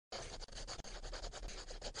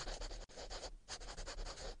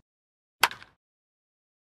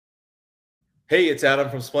Hey, it's Adam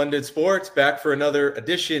from Splendid Sports, back for another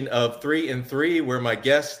edition of 3 and 3, where my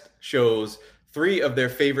guest shows three of their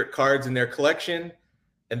favorite cards in their collection.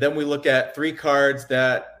 And then we look at three cards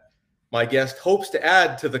that my guest hopes to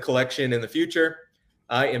add to the collection in the future.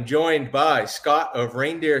 I am joined by Scott of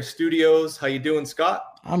Reindeer Studios. How you doing,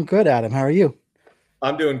 Scott? I'm good, Adam. How are you?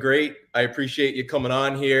 I'm doing great. I appreciate you coming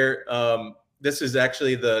on here. This is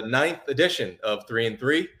actually the ninth edition of 3 and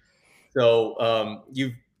 3. So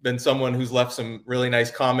you've been someone who's left some really nice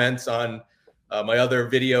comments on my other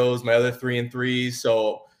videos, my other 3 and 3s.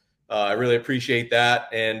 So I really appreciate that.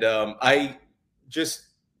 And I just,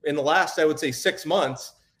 in the last, I would say 6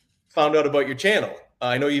 months, found out about your channel.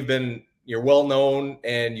 I know you're well known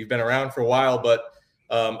and you've been around for a while, but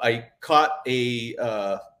I caught a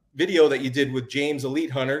video that you did with James Elite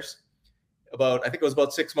Hunters I think it was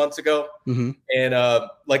about 6 months ago. Mm-hmm. And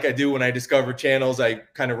like I do when I discover channels, I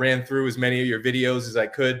kind of ran through as many of your videos as I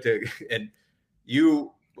could and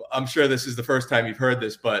I'm sure this is the first time you've heard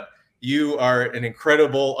this, but you are an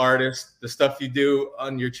incredible artist. The stuff you do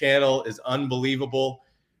on your channel is unbelievable.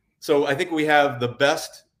 So I think we have the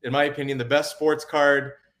best, in my opinion, the best sports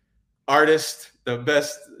card artist, the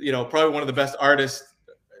best, probably one of the best artists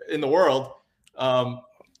in the world.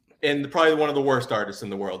 And probably one of the worst artists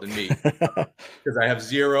in the world in me, because I have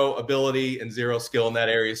zero ability and zero skill in that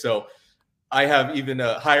area. So I have even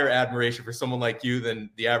a higher admiration for someone like you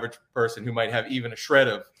than the average person who might have even a shred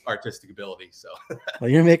of artistic ability. So,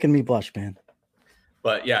 Well, you're making me blush, man.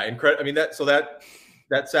 but yeah, incredible. I mean, that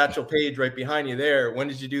Satchel Paige right behind you there. When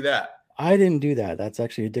did you do that? I didn't do that. That's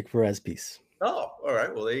actually a Dick Perez piece. Oh, all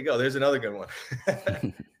right. Well, there you go. There's another good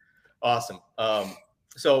one. Awesome.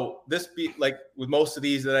 So like with most of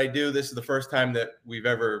these that I do, this is the first time that we've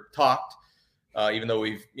ever talked, even though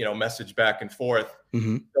we've, messaged back and forth.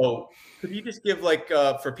 Mm-hmm. So could you just give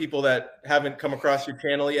for people that haven't come across your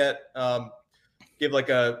channel yet, give like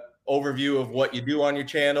a overview of what you do on your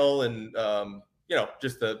channel and,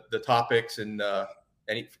 just the topics and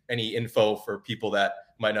any info for people that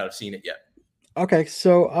might not have seen it yet. Okay.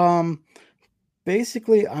 So,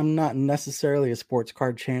 basically I'm not necessarily a sports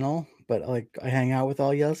card channel, but like I hang out with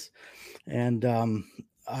all yes. And,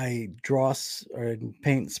 I draw or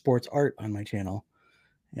paint sports art on my channel.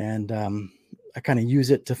 And, I kind of use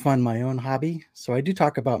it to fund my own hobby. So I do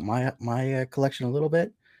talk about my collection a little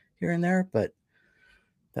bit here and there, but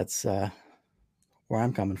that's where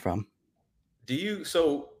I'm coming from.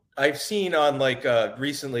 So I've seen on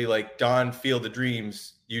recently, like Don Field of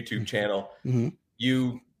Dreams YouTube channel, Mm-hmm.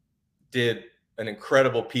 you did an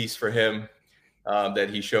incredible piece for him that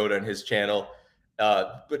he showed on his channel.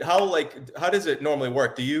 But how does it normally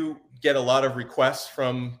work? Do you get a lot of requests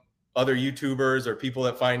from other YouTubers or people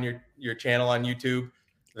that find your channel on YouTube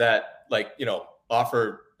that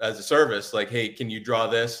offer as a service, like, hey, can you draw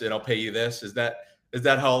this and I'll pay you this? Is that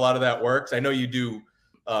how a lot of that works? I know you do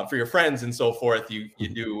for your friends and so forth. You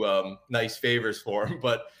do nice favors for them,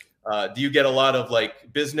 but do you get a lot of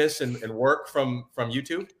like business and work from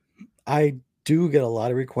YouTube? I do get a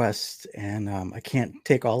lot of requests, and I can't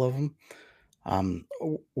take all of them.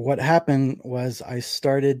 What happened was I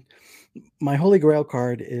started my Holy Grail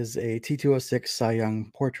card is a T206 Cy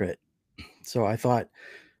Young portrait. So I thought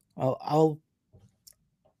I'll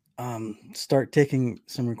start taking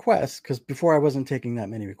some requests, because before I wasn't taking that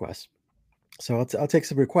many requests. So I'll take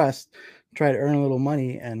some requests, try to earn a little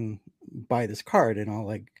money and buy this card, and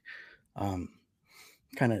I'll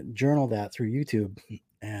kind of journal that through YouTube.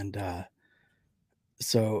 And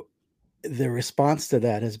so the response to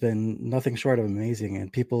that has been nothing short of amazing,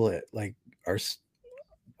 and people are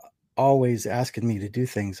always asking me to do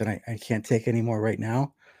things, and I can't take any more right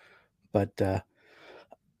now, but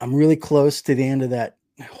I'm really close to the end of that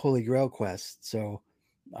Holy Grail quest. So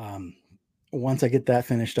once I get that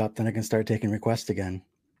finished up, then I can start taking requests again.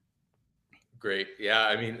 Great. Yeah.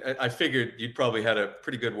 I mean, I figured you'd probably had a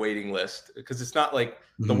pretty good waiting list, because it's not like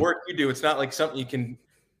the Mm-hmm. work you do. It's not like something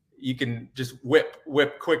you can just whip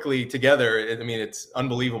quickly together. I mean, it's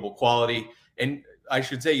unbelievable quality. And I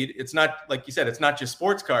should say, it's not, like you said, it's not just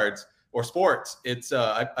sports cards or sports. It's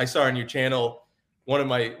I saw on your channel, one of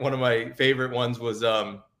my favorite ones was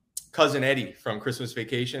Cousin Eddie from Christmas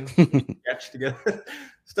Vacation. Sketch together,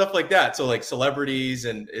 stuff like that. So like celebrities,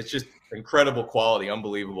 and it's just incredible quality,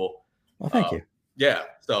 unbelievable. Well, thank you. Yeah.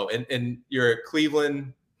 So and you're a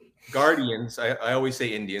Cleveland Guardians. I always say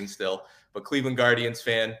Indians still, but Cleveland Guardians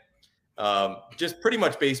fan. Just pretty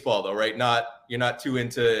much baseball though, right? You're not too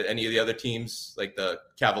into any of the other teams like the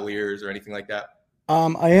Cavaliers or anything like that.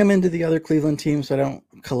 I am into the other Cleveland teams, so I don't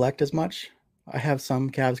collect as much. I have some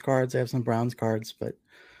Cavs cards, I have some Browns cards, but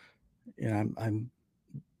I'm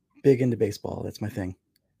big into baseball. That's my thing.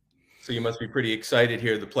 So you must be pretty excited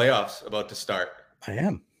here. The playoffs about to start. I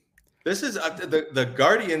am. This is the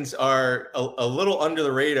Guardians are a little under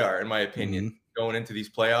the radar, in my opinion, going into these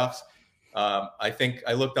playoffs. I think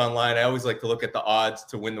I looked online. I always like to look at the odds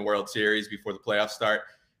to win the World Series before the playoffs start,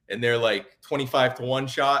 and they're like 25-1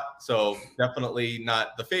 shot. So definitely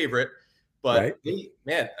not the favorite. But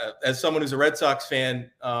man, as someone who's a Red Sox fan,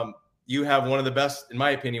 you have one of the best, in my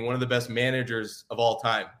opinion, one of the best managers of all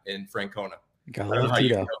time in Francona. I don't know how you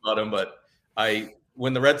feel about him, but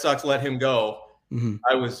when the Red Sox let him go,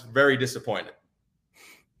 I was very disappointed.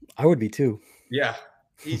 I would be too. Yeah,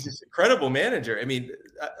 he's just an incredible manager. I mean,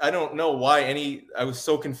 I don't know why I was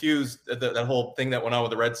so confused at that whole thing that went on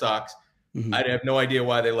with the Red Sox. I have no idea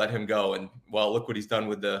why they let him go. And well, look what he's done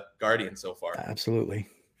with the Guardians so far. Absolutely.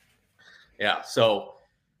 Yeah. So,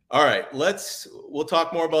 all right, we'll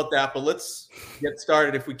talk more about that, but let's get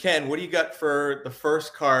started if we can. What do you got for the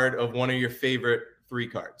first card of one of your favorite 3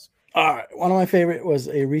 cards? All right. One of my favorite was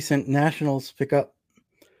a recent Nationals pickup.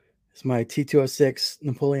 It's my T206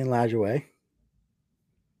 Napoleon Lajoie.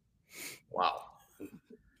 Wow.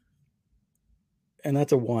 And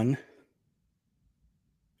that's a 1.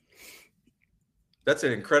 That's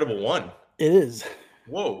an incredible 1. It is.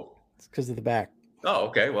 Whoa. It's because of the back. Oh,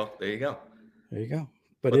 okay. Well, there you go. There you go.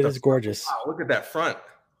 But it is gorgeous. Wow, look at that front.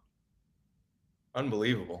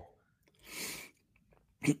 Unbelievable.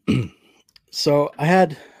 So I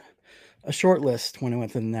had a short list when I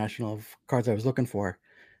went to the National of cards I was looking for,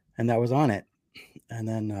 and that was on it. And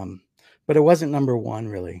then, but it wasn't number 1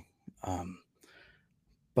 really.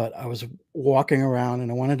 But I was walking around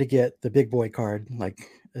and I wanted to get the big boy card like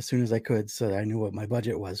as soon as I could, so that I knew what my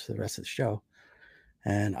budget was for the rest of the show.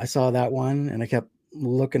 And I saw that one, and I kept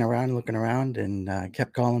looking around, and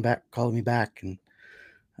kept calling me back, and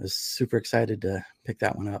I was super excited to pick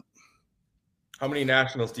that one up. How many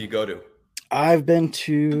Nationals do you go to? I've been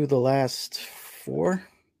to the last 4.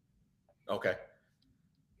 Okay.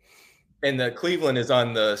 And the Cleveland is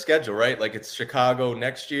on the schedule, right? Like it's Chicago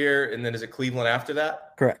next year, and then is it Cleveland after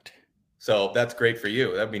that? Correct. So that's great for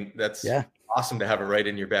you. I mean, that's awesome to have it right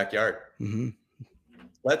in your backyard.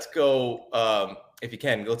 Let's go, if you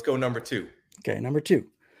can, let's go number 2. Okay, number 2.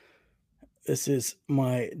 This is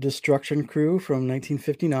my Destruction Crew from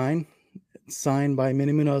 1959, signed by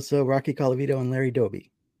Minnie Minoso, Rocky Colavito, and Larry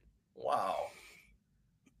Doby. Wow.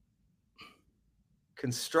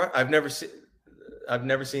 I've never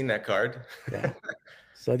seen that card. Yeah.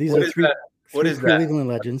 So these are three Cleveland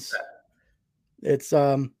legends. It's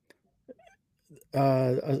like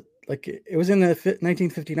it was in the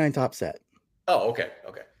 1959 top set. Oh, okay.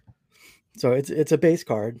 So it's a base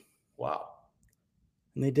card. Wow.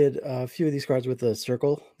 And they did a few of these cards with a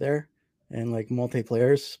circle there and like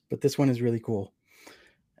multiplayers, but this one is really cool.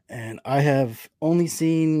 And I have only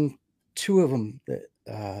seen 2 of them that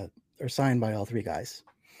are signed by all 3 guys.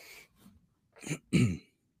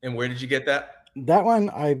 And where did you get that? That one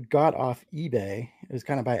I got off eBay. It was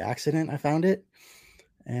kind of by accident I found it.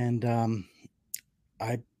 And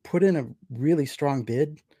I put in a really strong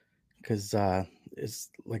bid because it's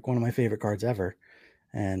like one of my favorite cards ever.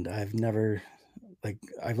 And I've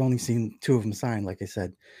only seen 2 of them signed, like I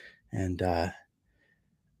said. And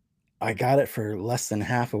I got it for less than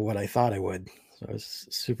half of what I thought I would. So I was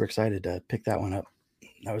super excited to pick that one up.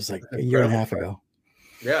 That was like a year and a half ago.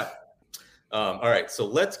 Yeah. All right. So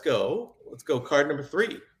let's go card number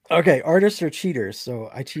 3. Okay. Artists are cheaters. So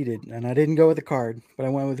I cheated and I didn't go with the card, but I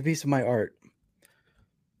went with a piece of my art.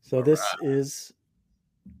 So this is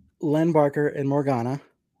Len Barker and Morgana.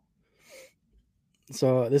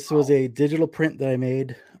 So this was a digital print that I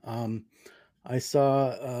made. I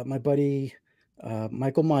saw my buddy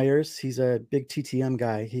Michael Myers. He's a big TTM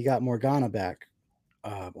guy. He got Morgana back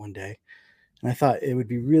one day. And I thought it would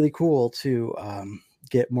be really cool to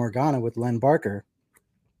get Morgana with Len Barker,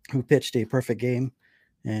 who pitched a perfect game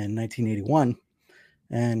in 1981.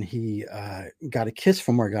 And he got a kiss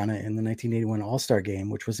from Morgana in the 1981 All-Star game,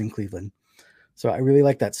 which was in Cleveland. So I really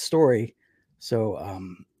like that story. So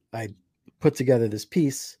I put together this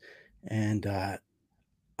piece, and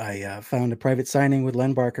I found a private signing with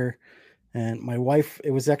Len Barker. And my wife,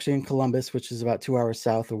 it was actually in Columbus, which is about 2 hours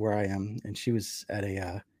south of where I am. And she was at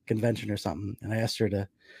a convention or something. And I asked her to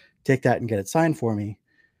take that and get it signed for me.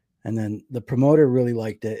 And then the promoter really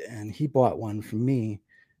liked it, and he bought one from me.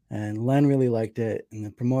 And Len really liked it. And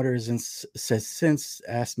the promoter has since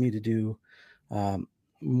asked me to do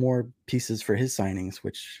more pieces for his signings,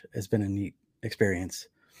 which has been a neat experience.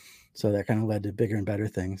 So that kind of led to bigger and better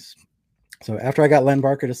things. So after I got Len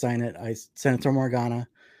Barker to sign it, I sent it to Morgana.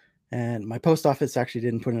 And my post office actually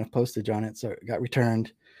didn't put enough postage on it, so it got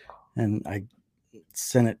returned. And I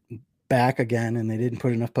sent it back again, and they didn't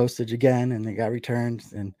put enough postage again, and they got returned,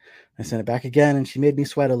 and I sent it back again, and she made me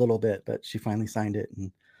sweat a little bit, but she finally signed it,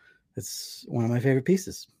 and it's one of my favorite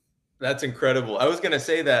pieces. That's incredible. I was gonna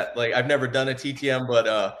say that, like, I've never done a TTM, but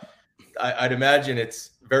I'd imagine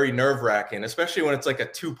it's very nerve wracking, especially when it's like a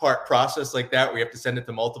 2-part process like that, where you have to send it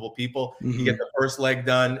to multiple people. You get the first leg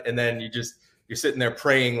done, and then you're sitting there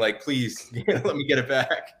praying, like, please, let me get it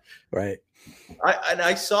back. Right.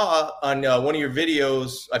 I saw on one of your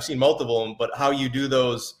videos, I've seen multiple of them, but how you do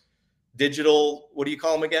those digital, what do you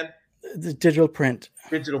call them again? The digital print.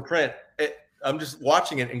 Digital print. I'm just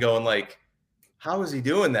watching it and going, like, how is he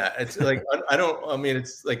doing that? It's like, I mean,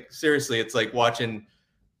 it's like, seriously, it's like watching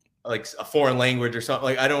like a foreign language or something.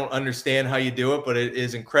 Like, I don't understand how you do it, but it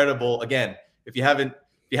is incredible. Again, if you haven't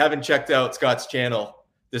checked out Scott's channel,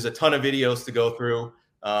 there's a ton of videos to go through.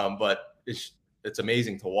 But it's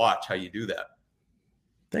amazing to watch how you do that.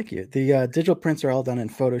 Thank you. The digital prints are all done in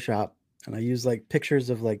Photoshop, and I use like pictures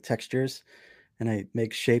of like textures, and I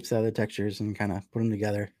make shapes out of the textures and kind of put them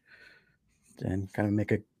together and kind of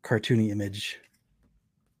make a cartoony image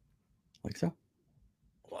like so.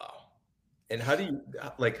 Wow. And how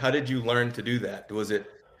did you learn to do that?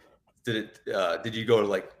 Did you go to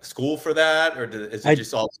like school for that, or is it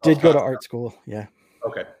just all did go to art school? Yeah.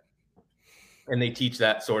 Okay. And they teach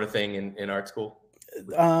that sort of thing in art school?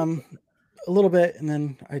 A little bit, and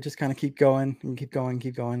then I just kind of keep going and keep going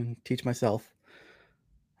and teach myself.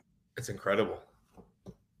 It's incredible.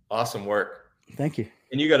 Awesome work. Thank you.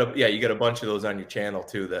 And you got a bunch of those on your channel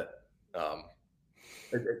too that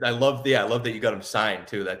I love that you got them signed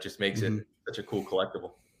too. That just makes it such a cool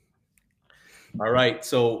collectible. All right,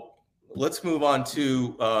 so let's move on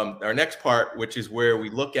to our next part, which is where we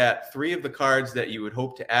look at 3 of the cards that you would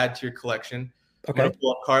hope to add to your collection. Okay. I'm going to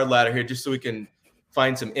pull up Card Ladder here just so we can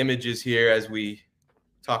find some images here as we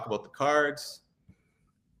talk about the cards.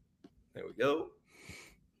 There we go.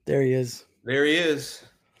 There he is. There he is.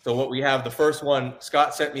 So what we have, the first one,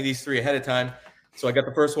 Scott sent me these 3 ahead of time. So I got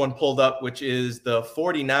the first one pulled up, which is the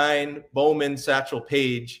 49 Bowman Satchel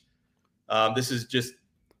Paige. This is just,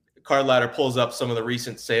 Card Ladder pulls up some of the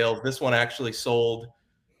recent sales. This one actually sold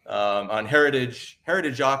on Heritage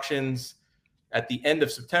auctions at the end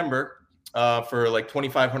of September for like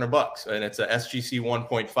 $2,500, and it's a SGC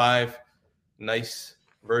 1.5. Nice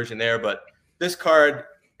version there. But this card,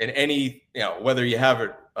 in any, whether you have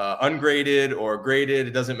it ungraded or graded,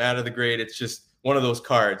 it doesn't matter the grade. It's just one of those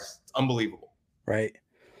cards. It's unbelievable. Right.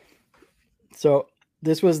 So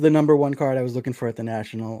this was the #1 card I was looking for at the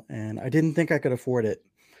National, and I didn't think I could afford it.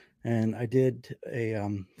 And I did a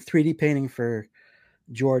 3D painting for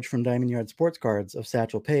George from Diamond Yard Sports Cards of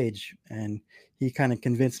Satchel Paige, and he kind of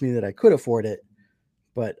convinced me that I could afford it.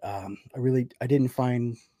 But I didn't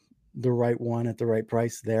find the right one at the right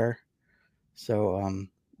price there. So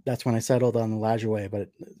that's when I settled on the Lajoie, but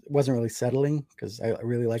it wasn't really settling because I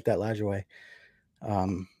really like that Lajoie.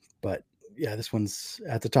 But yeah, this one's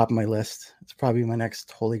at the top of my list. It's probably my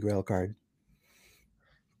next Holy Grail card.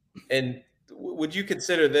 And would you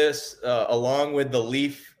consider this along with the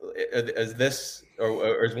Leaf as this,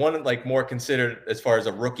 or is one like more considered as far as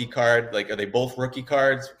a rookie card? Like, are they both rookie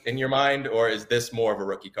cards in your mind, or is this more of a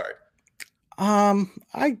rookie card?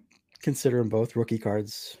 I consider them both rookie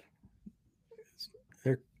cards.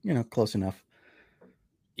 They're, close enough.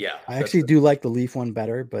 Yeah. I actually do like the Leaf one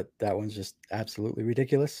better, but that one's just absolutely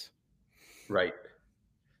ridiculous. Right.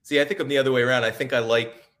 See, I think I'm the other way around. I think I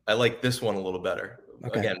like this one a little better.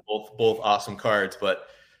 Okay. Again, both awesome cards, but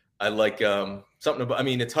I like something about. I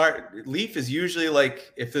mean, it's hard. Leaf is usually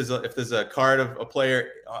like if there's a card of a player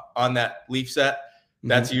on that Leaf set,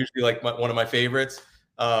 that's usually like one of my favorites.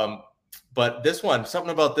 But this one,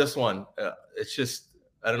 something about this one, it's just,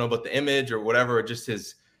 I don't know about the image or whatever, or just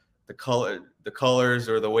the colors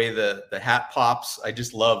or the way the hat pops. I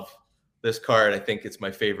just love this card. I think it's my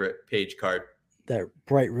favorite Paige card. That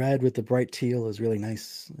bright red with the bright teal is really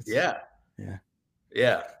nice. Yeah.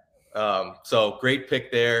 So great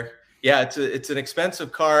pick there. Yeah, it's an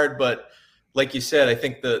expensive card, but like you said, I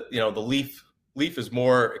think the Leaf is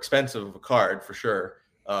more expensive of a card for sure.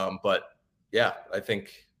 But yeah, I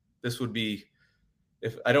think this would be,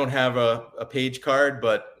 if I don't have a Paige card,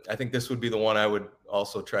 but I think this would be the one I would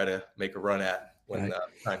also try to make a run at when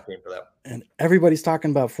time came for that. And everybody's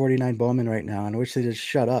talking about 49 Bowman right now, and I wish they just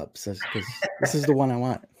shut up, because this is the one I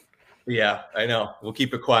want. Yeah, I know. We'll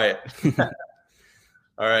keep it quiet.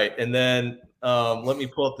 All right, and then let me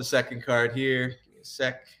pull up the second card here. Give me a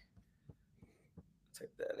sec.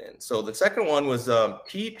 Type that in. So the second one was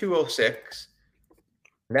P206,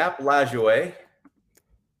 Nap Lajoie.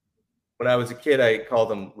 When I was a kid, I called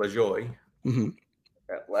them Lajoie.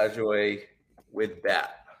 Lajoie with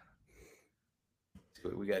bat. See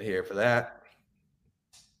what we got here for that.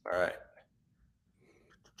 All right.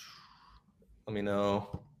 Let me know.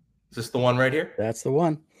 Is this the one right here? That's the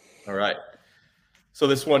one. All right. So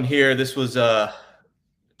this one here, this was 2.5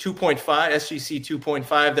 SGC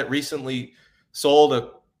 2.5 that recently sold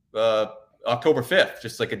October 5th,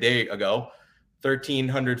 just like a day ago.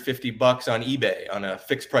 $1,350 on eBay on a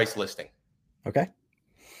fixed price listing. Okay.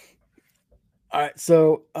 All right.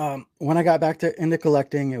 So when I got back into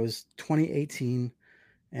collecting, it was 2018,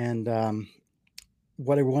 and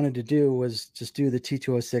what I wanted to do was just do the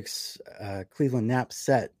T206 Cleveland Knapp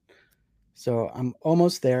set. So I'm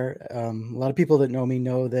almost there. A lot of people that know me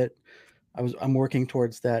know that I'm working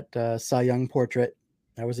towards that Cy Young portrait.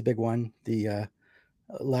 That was a big one. The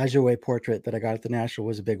Lajoie portrait that I got at the National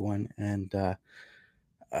was a big one. And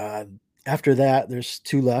after that, there's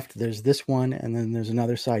two left. There's this one, and then there's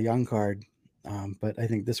another Cy Young card. But I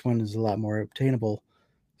think this one is a lot more obtainable.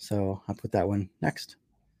 So I'll put that one next.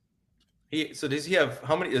 So does he have,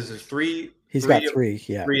 how many? Is there three? He's got three.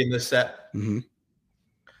 Yeah. Three in this set. Mm-hmm.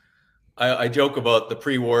 I joke about the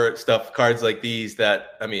pre-war stuff, cards like these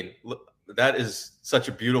that, I mean, that is such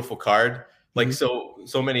a beautiful card. Like Mm-hmm.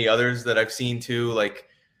 so many others that I've seen too, like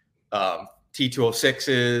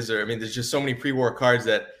T206s, or I mean, there's just so many pre-war cards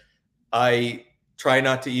that I try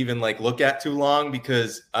not to even like look at too long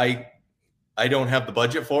because I don't have the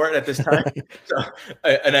budget for it at this time. So,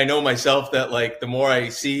 and I know myself that like the more I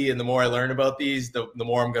see and the more I learn about these, the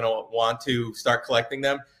more I'm going to want to start collecting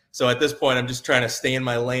them. So at this point, I'm just trying to stay in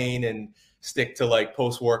my lane and stick to like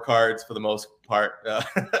post-war cards for the most part.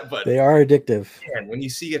 But they are addictive. Man, when you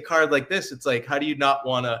see a card like this, it's like, how do you not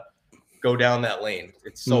want to go down that lane?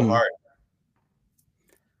 It's so hard.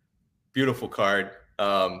 Beautiful card.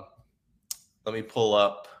 Let me pull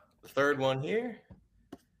up the third one here.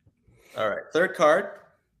 All right, third card.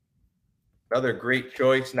 Another great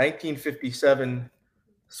choice. 1957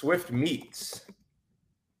 Swift Meats.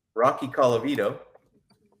 Rocky Colavito.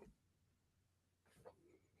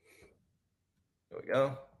 There we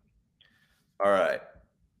go. All right.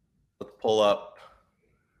 Let's pull up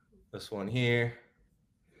this one here.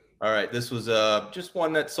 All right. This was just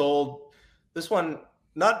one that sold. This one,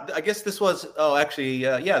 not, I guess this was, oh, actually,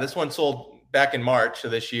 yeah, this one sold back in March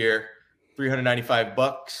of this year.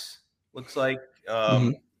 $395, looks like,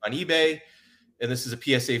 on eBay. And this is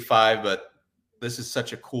a PSA 5, but this is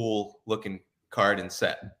such a cool looking card and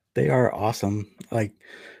set. They are awesome. Like,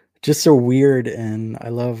 just so weird, and I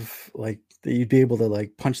love like that you'd be able to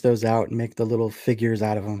like punch those out and make the little figures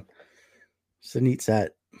out of them. It's a neat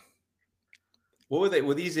set. What were they?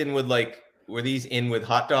 Were these in with like? Were these in with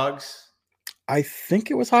hot dogs? I think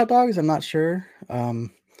it was hot dogs. I'm not sure.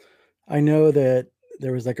 I know that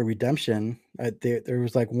there was like a redemption. There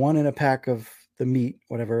was like one in a pack of the meat,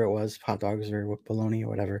 whatever it was, hot dogs or bologna or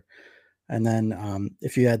whatever. And then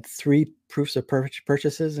if you had 3 proofs of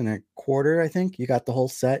purchases in a quarter, I think you got the whole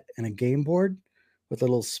set and a game board with a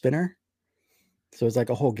little spinner. So it's like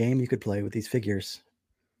a whole game you could play with these figures.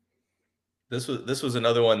 This was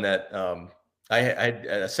another one that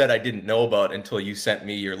I said I didn't know about until you sent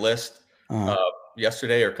me your list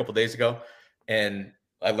yesterday or a couple days ago, and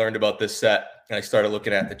I learned about this set and I started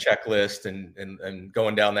looking at the checklist and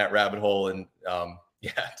going down that rabbit hole, and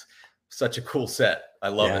yeah, it's such a cool set. I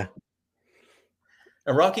love it.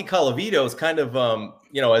 And Rocky Colavito is kind of,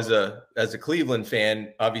 you know, as a Cleveland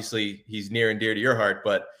fan, obviously he's near and dear to your heart,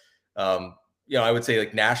 but you know, I would say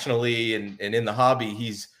like nationally and in the hobby,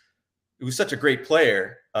 he was such a great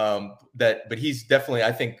player but he's definitely,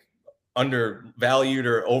 I think, undervalued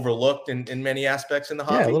or overlooked in many aspects in the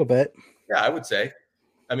hobby. Yeah, a little bit. Yeah, I would say.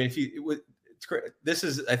 I mean, it's great. This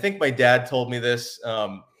is, I think my dad told me this.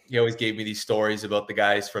 He always gave me these stories about the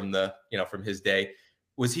guys from from his day.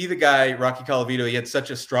 Was he the guy, Rocky Colavito? He had such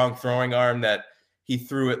a strong throwing arm that he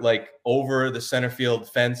threw it like over the center field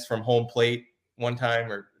fence from home plate one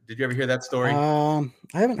time. Or did you ever hear that story? I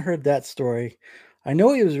haven't heard that story. I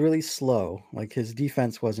know he was really slow. Like his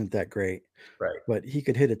defense wasn't that great, right? But he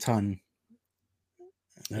could hit a ton.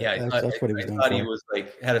 Yeah, that's what he was doing. He was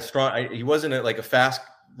like had a strong. He wasn't like a fast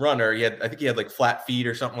runner. I think he had like flat feet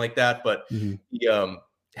or something like that. But he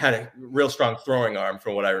had a real strong throwing arm,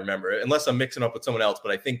 from what I remember. Unless I'm mixing up with someone else,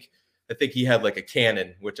 but I think he had like a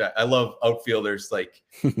cannon, which I love outfielders like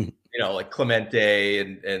like Clemente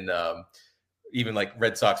and even like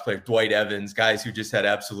Red Sox player Dwight Evans, guys who just had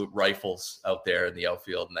absolute rifles out there in the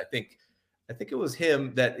outfield. And I think it was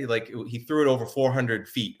him that he threw it over 400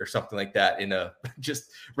 feet or something like that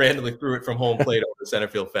just randomly threw it from home plate over the center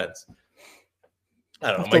field fence.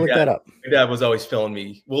 I don't know. My dad was always filling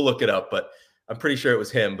me. We'll look it up, but I'm pretty sure it was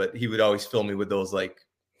him, but he would always fill me with those like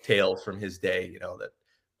tales from his day,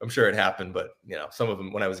 that I'm sure it happened, but some of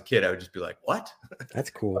them when I was a kid, I would just be like, "What?" That's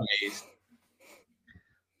cool. Amazed.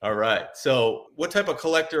 All right. So, what type of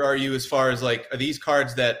collector are you as far as like, are these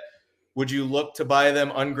cards that would you look to buy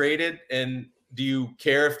them ungraded? And do you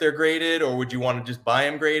care if they're graded or would you want to just buy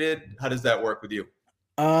them graded? How does that work with you?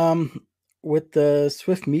 With the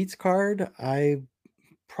Swift Meats card, I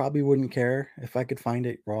probably wouldn't care. If I could find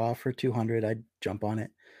it raw for 200, I'd jump on it.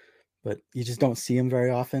 But you just don't see them very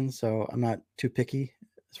often, so I'm not too picky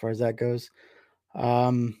as far as that goes. I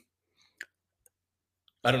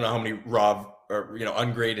don't know how many raw or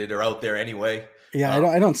ungraded are out there anyway. Yeah,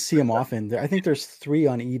 I don't see them often. I think there's 3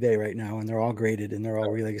 on eBay right now, and they're all graded and they're all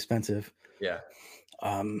really expensive. Yeah.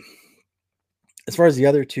 As far as the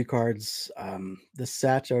other 2 cards, the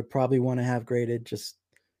Satch I would probably want to have graded just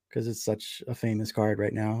because it's such a famous card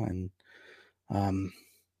right now, and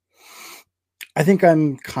I think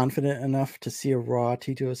I'm confident enough to see a raw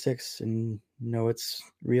T206 and know it's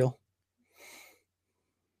real,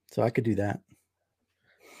 so I could do that.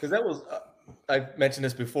 Because that was, I've mentioned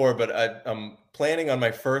this before, but I'm planning on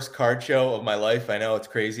my first card show of my life. I know it's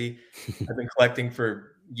crazy. I've been collecting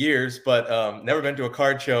for years, but never been to a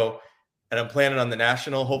card show. And I'm planning on the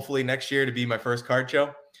National, hopefully next year, to be my first card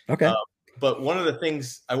show. Okay. But one of the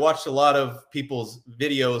things, I watched a lot of people's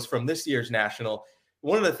videos from this year's National.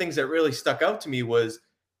 One of the things that really stuck out to me was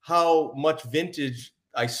how much vintage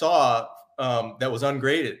I saw that was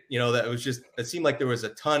ungraded. That was just, it seemed like there was a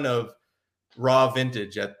ton of raw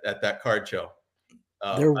vintage at that card show.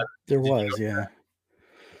 There was, yeah.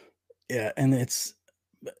 Yeah, and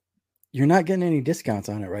you're not getting any discounts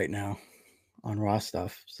on it right now on raw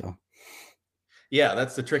stuff, so. Yeah,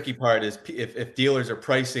 that's the tricky part is if dealers are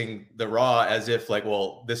pricing the raw as if like,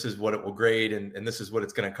 well, this is what it will grade and this is what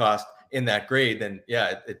it's going to cost in that grade, then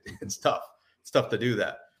yeah, it's tough. It's tough to do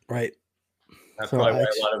that. Right. That's probably why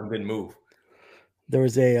a lot of them didn't move. There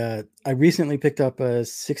was I recently picked up a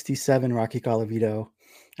 67 Rocky Colavito,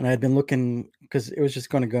 and I had been looking because it was just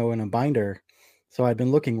going to go in a binder. So I'd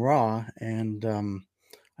been looking raw, and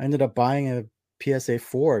I ended up buying a PSA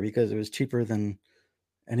 4 because it was cheaper than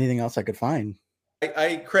anything else I could find.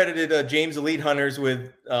 I credited James Elite Hunters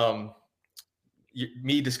with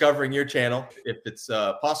me discovering your channel. If it's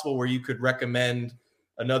possible where you could recommend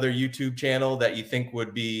another YouTube channel that you think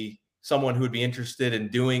would be someone who would be interested in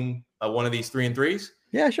doing one of these 3 and 3s.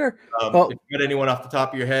 Yeah, sure. Well, if you got anyone off the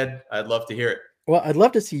top of your head, I'd love to hear it. Well, I'd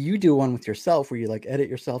love to see you do one with yourself where you like edit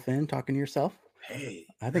yourself in talking to yourself. Hey,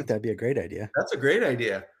 I think that'd be a great idea. That's a great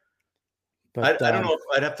idea. But I don't know if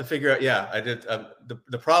I'd have to figure out. Yeah, I did.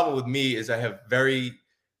 The problem with me is I have very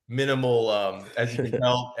minimal, as you can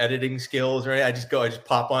tell, editing skills. Right, I just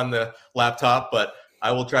pop on the laptop, but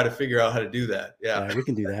I will try to figure out how to do that. Yeah, we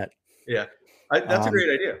can do that. Yeah, that's a great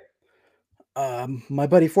idea. My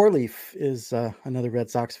buddy Four Leaf is another Red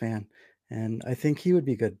Sox fan, and I think he would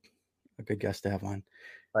be a good guest to have on.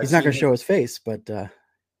 He's not going to show his face, but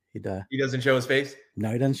he doesn't show his face.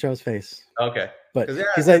 No, he doesn't show his face. Okay, but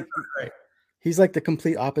he's like he's like the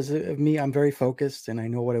complete opposite of me. I'm very focused, and I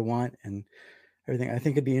know what I want and everything. I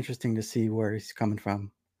think it'd be interesting to see where he's coming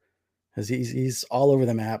from, because he's all over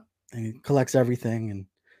the map and he collects everything, and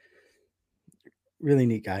really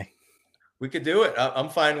neat guy. We could do it. I'm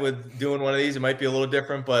fine with doing one of these. It might be a little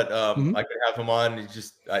different, but I could have him on. He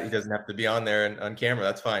doesn't have to be on there and on camera.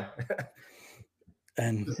 That's fine.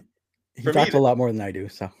 And he talks a lot more than I do.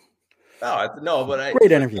 So no, but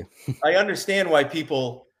great interview. I understand why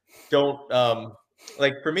people don't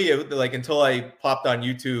like. For me, like until I popped on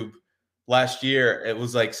YouTube last year, it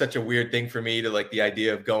was like such a weird thing for me to like the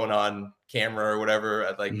idea of going on camera or whatever.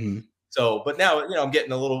 I'd like so, but now I'm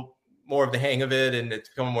getting a little more of the hang of it and it's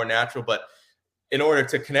becoming more natural. But in order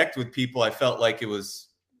to connect with people, I felt like it was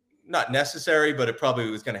not necessary, but it probably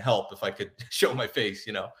was going to help if I could show my face.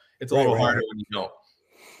 It's a little harder when you don't.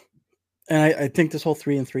 And I think this whole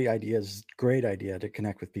 3 and 3 idea is a great idea to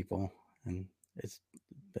connect with people. And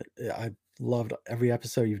I loved every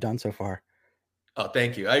episode you've done so far. Oh,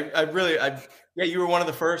 thank you. You were one of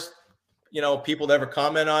the first, people to ever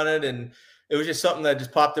comment on it. And it was just something that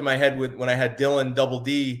just popped in my head when I had Dylan Double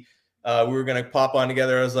D. We were going to pop on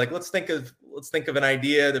together. I was like, let's think of an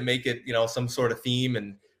idea to make it, some sort of theme.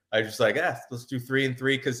 And I was just like, let's do 3 and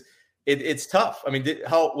 3 because it's tough. I mean,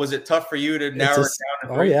 how was it tough for you to narrow it down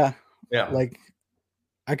to 3? Oh yeah. Yeah. Like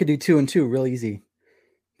I could do 2 and 2 real easy,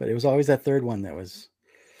 but it was always that third one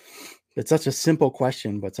it's such a simple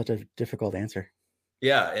question, but such a difficult answer.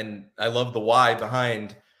 Yeah. And I love the why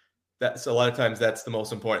behind that. So a lot of times that's the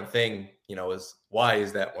most important thing, is why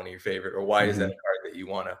is that one of your favorite or why is that a card that you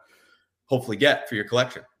want to hopefully get for your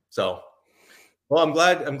collection? So Well, I'm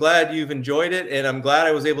glad you've enjoyed it, and I'm glad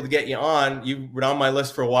I was able to get you on. You were on my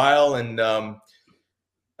list for a while, and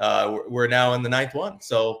we're now in the ninth one.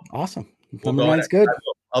 So Awesome. we'll Number go nine's ahead. good.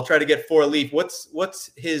 I'll try to get Four Leaf. What's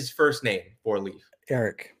his first name? Four Leaf.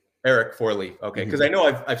 Eric. Eric Four Leaf. Okay, because I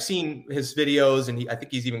know I've seen his videos, and I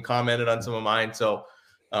think he's even commented on some of mine. So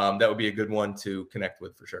that would be a good one to connect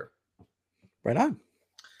with for sure. Right on.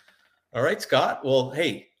 All right, Scott. Well,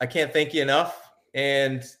 hey, I can't thank you enough,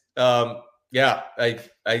 and yeah,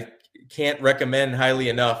 I can't recommend highly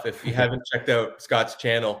enough. If you haven't checked out Scott's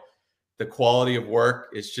channel, the quality of work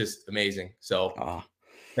is just amazing. So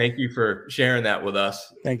thank you for sharing that with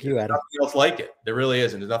us. Thank you, There's Adam. nothing else like it. There really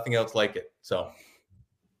isn't. There's nothing else like it. So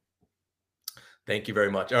thank you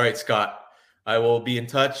very much. All right, Scott. I will be in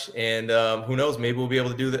touch, and who knows, maybe we'll be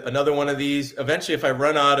able to do another one of these. Eventually, if I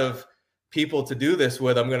run out of people to do this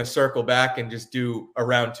with, I'm going to circle back and just do a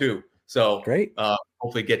round two. So great.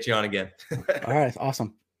 Hopefully get you on again. All right.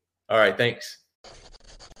 Awesome. All right. Thanks.